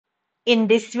In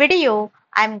this video,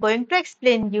 I am going to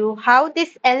explain you how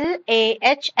this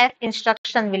LAHF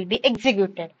instruction will be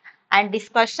executed. And this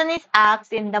question is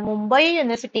asked in the Mumbai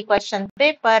University question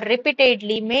paper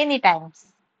repeatedly many times.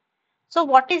 So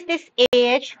what is this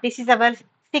AH? This is our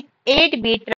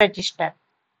 8-bit register.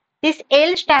 This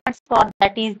L stands for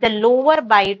that is the lower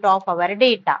byte of our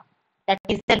data. That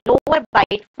is the lower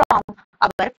byte from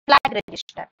our flag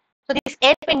register. So this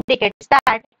F indicates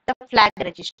that the flag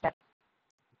register.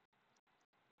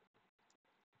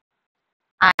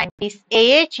 And this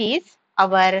AH is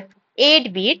our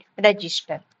 8-bit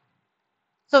register.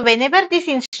 So whenever this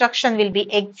instruction will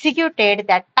be executed,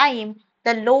 that time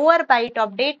the lower byte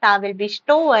of data will be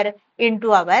stored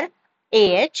into our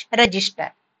AH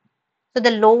register. So the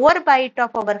lower byte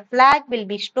of our flag will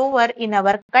be stored in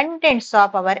our contents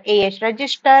of our AH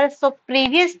register. So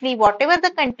previously, whatever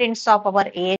the contents of our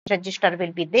AH register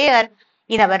will be there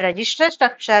in our register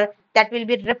structure, that will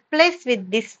be replaced with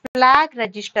this flag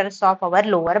registers of our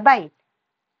lower byte.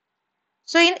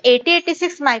 So in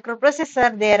 8086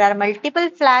 microprocessor, there are multiple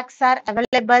flags are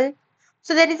available.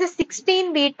 So there is a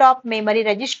 16-bit of memory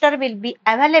register will be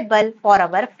available for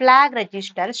our flag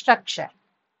register structure.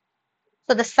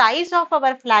 So the size of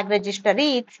our flag register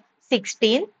is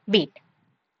 16-bit.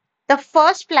 The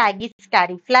first flag is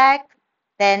carry flag,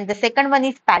 then the second one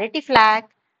is parity flag,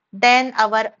 then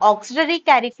our auxiliary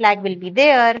carry flag will be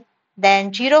there,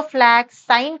 then zero flag,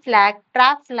 sign flag,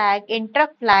 trap flag,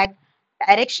 interrupt flag,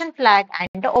 direction flag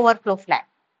and the overflow flag.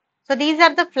 So these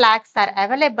are the flags are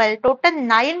available. Total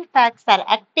 9 flags are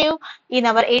active in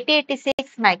our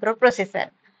 8086 microprocessor,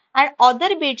 and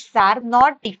other bits are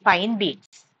not defined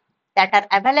bits that are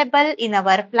available in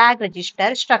our flag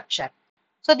register structure.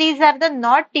 So these are the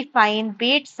not defined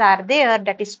bits are there,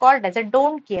 that is called as a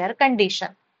don't care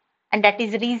condition, and that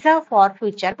is reserved for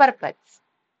future purpose.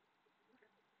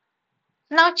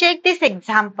 Now check this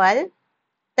example.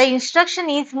 The instruction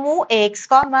is move x,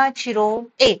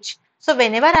 0h. So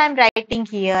whenever I am writing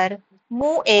here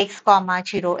move x,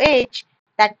 0h,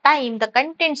 that time the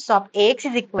contents of x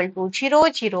is equal to 0,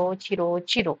 0, 0,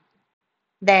 0.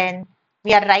 Then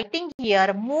we are writing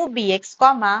here move bx,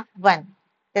 1.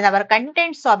 Then our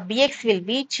contents of bx will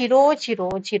be 0,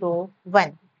 0, 0,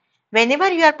 1.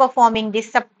 Whenever you are performing this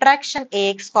subtraction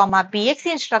ax, bx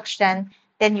instruction,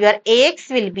 then your ax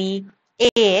will be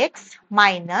ax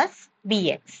minus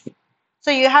bx.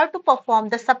 So you have to perform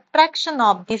the subtraction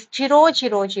of this 0,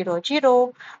 0, 0,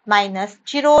 0 minus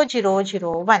 0, 0,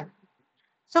 0, 1.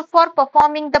 So for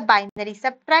performing the binary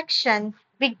subtraction,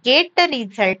 we get the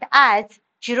result as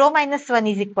 0 minus 1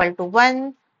 is equal to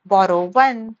 1, borrow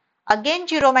 1. Again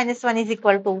 0 minus 1 is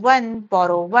equal to 1,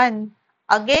 borrow 1.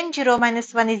 Again 0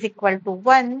 minus 1 is equal to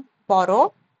 1,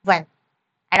 borrow 1.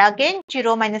 And again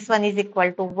 0 minus 1 is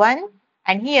equal to 1,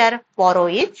 and here borrow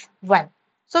is 1.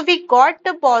 So we got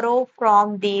the borrow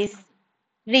from this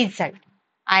result.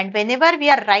 And whenever we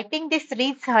are writing this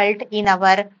result in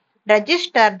our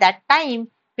register, that time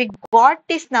we got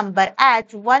this number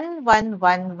as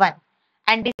 1111.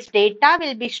 And this data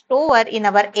will be stored in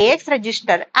our AX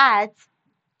register as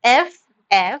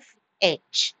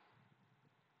FFH.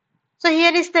 So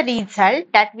here is the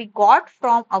result that we got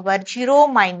from our 0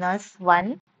 minus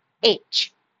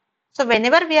 1H. So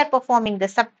whenever we are performing the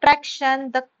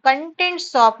subtraction, the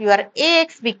contents of your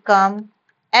AX become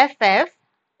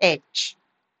FFH.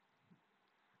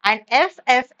 And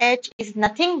FFH is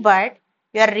nothing but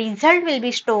your result will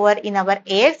be stored in our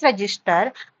AX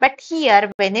register. But here,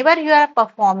 whenever you are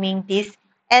performing this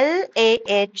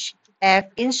LAHF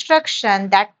instruction,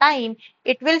 that time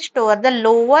it will store the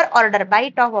lower order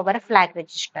byte of our flag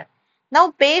register.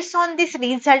 Now, based on this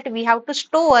result, we have to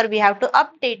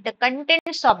update the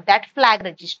contents of that flag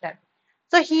register.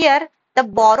 So here, the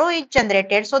borrow is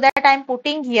generated, so that I am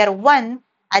putting here 1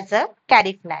 as a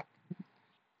carry flag.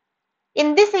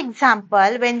 In this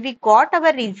example, when we got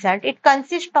our result, it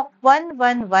consists of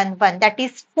 1111, that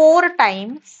is 4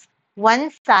 times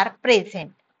ones are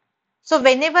present. So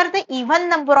whenever the even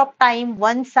number of time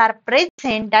ones are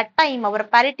present, that time our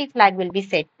parity flag will be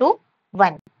set to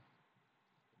 1.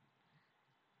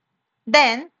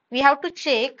 Then we have to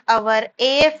check our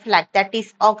AF flag, that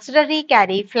is auxiliary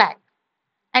carry flag.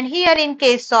 And here in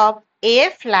case of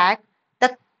AF flag,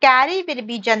 the carry will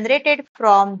be generated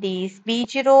from these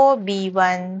B0,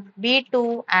 B1,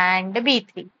 B2 and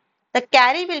B3. The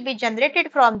carry will be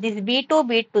generated from this B2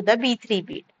 bit to the B3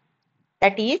 bit.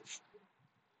 That is,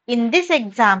 in this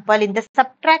example, in the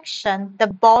subtraction, the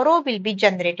borrow will be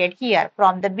generated here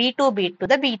from the B2 bit to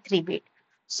the B3 bit,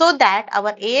 so that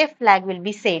our AF flag will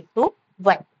be set to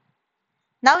 1.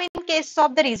 Now in case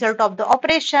of the result of the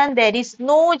operation, there is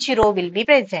no 0 will be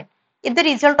present. If the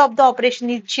result of the operation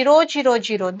is 0, 0,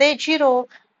 0,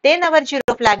 then our 0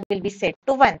 flag will be set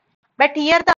to 1. But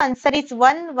here the answer is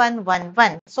 1, 1, 1,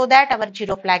 1. So that our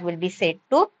 0 flag will be set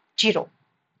to 0.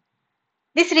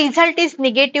 This result is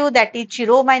negative, that is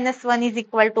 0 minus 1 is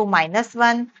equal to minus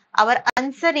 1. Our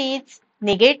answer is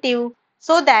negative,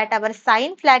 so that our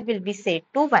sign flag will be set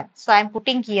to 1. So I am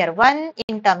putting here 1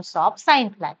 in terms of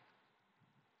sign flag.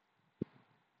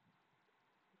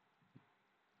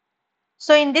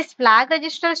 So in this flag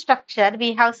register structure,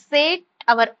 we have set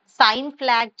our sign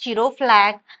flag, 0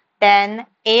 flag, then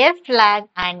AF flag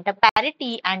and the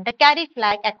parity and the carry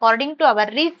flag according to our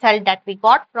result that we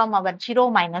got from our 0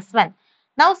 minus 1.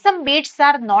 Now some bits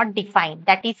are not defined,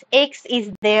 that is X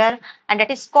is there and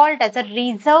that is called as a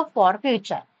reserve for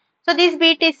future. So this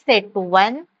bit is set to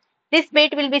 1, this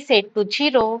bit will be set to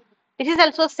 0, this is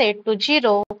also set to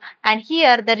 0, and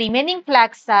here the remaining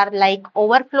flags are like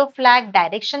overflow flag,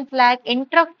 direction flag,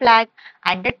 interrupt flag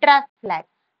and the trap flag.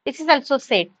 This is also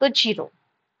set to 0.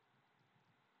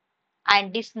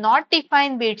 And these not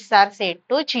defined bits are set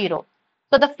to 0.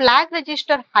 So the flag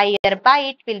register higher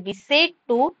byte will be set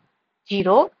to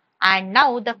 0, and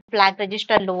now the flag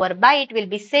register lower byte will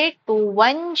be set to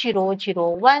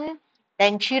 1001,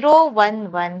 then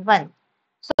 0111.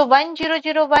 So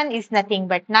 1001 is nothing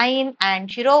but 9 and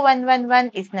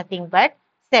 0111 is nothing but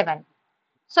 7.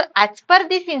 So as per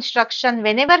this instruction,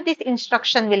 whenever this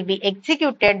instruction will be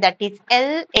executed, that is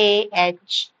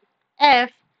LAHF,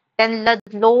 then the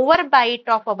lower byte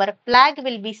of our flag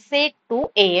will be set to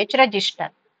AH register.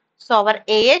 So our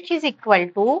AH is equal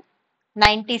to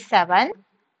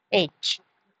 97H,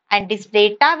 and this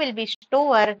data will be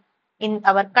stored in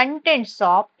our contents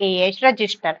of AH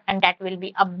register, and that will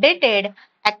be updated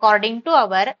according to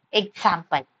our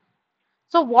example.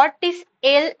 So what this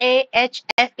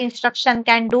LAHF instruction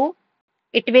can do?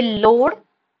 It will load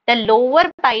the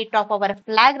lower byte of our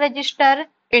flag register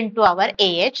into our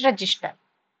AH register.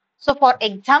 So for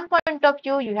exam point of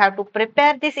view, you have to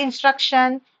prepare this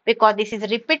instruction because this is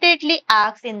repeatedly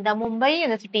asked in the Mumbai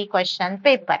University question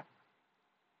paper.